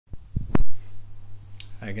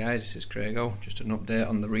Hi guys, this is Craigo. Just an update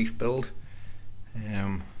on the reef build.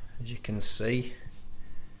 As you can see,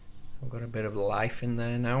 I've got a bit of life in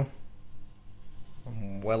there now.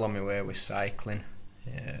 I'm well on my way with cycling.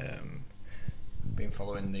 Been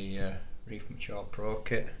following the Reef Mature Pro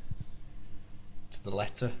kit to the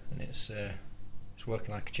letter, and it's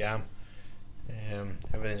working like a charm.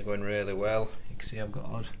 Everything's going really well. You can see I've got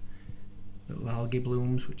odd little algae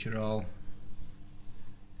blooms, which are all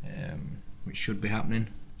which should be happening,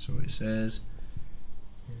 so it says.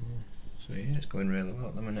 So yeah, it's going really well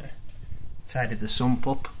at the minute. Tidied the sump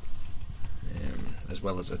up, as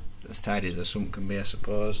well as tidy as a sump can be, I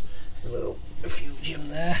suppose. A little refugium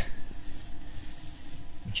there,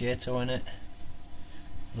 Machato in it,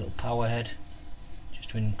 a little power head just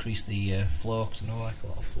to increase the flow, because I don't like a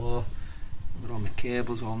lot of flow. I've got all my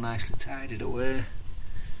cables all nicely tidied away.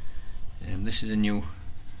 This is a new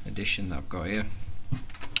addition that I've got here.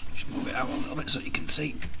 Just move it out a little bit so you can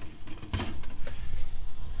see.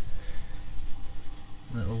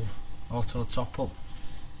 Little auto top up,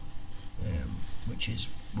 which is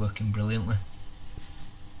working brilliantly.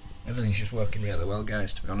 Everything's just working really well,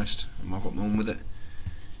 guys, to be honest. I'm up moon with it.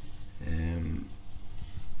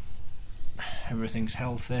 Everything's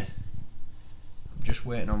healthy. I'm just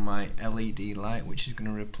waiting on my LED light, which is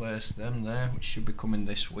going to replace them there, which should be coming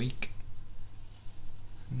this week.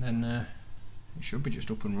 And then it should be just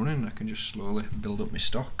up and running. I can just slowly build up my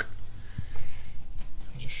stock.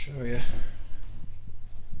 I'll just show you.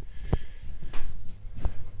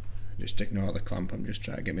 Just ignore the clamp, I'm just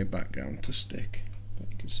trying to get my background to stick. But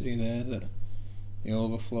you can see there that the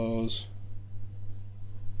overflow's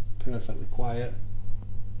perfectly quiet.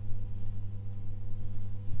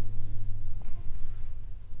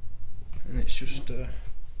 And it's just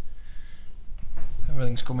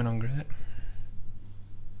everything's coming on great.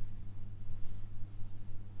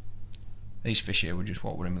 These fish here were just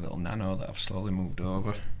what were in my little nano that I've slowly moved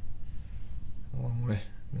over, along with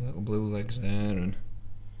my little blue legs there and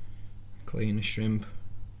cleaner shrimp.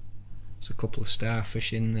 There's a couple of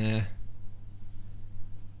starfish in there.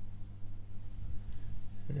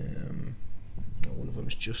 One of them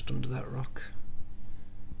is just under that rock.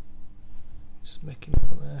 Just making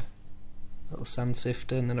out there. Little sand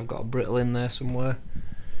sifter, and then I've got a brittle in there somewhere.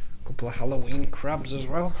 A couple of Halloween crabs as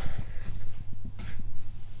well.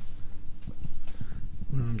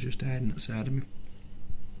 One of them just hiding outside of me.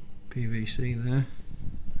 PVC there.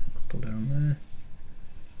 A couple down there.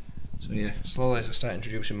 So yeah, slowly as I start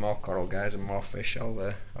introducing more coral, guys, and more fish,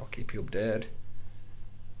 I'll keep you updated.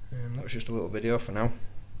 That was just a little video for now.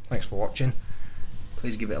 Thanks for watching.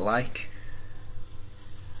 Please give it a like,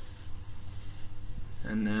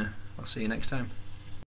 and I'll see you next time.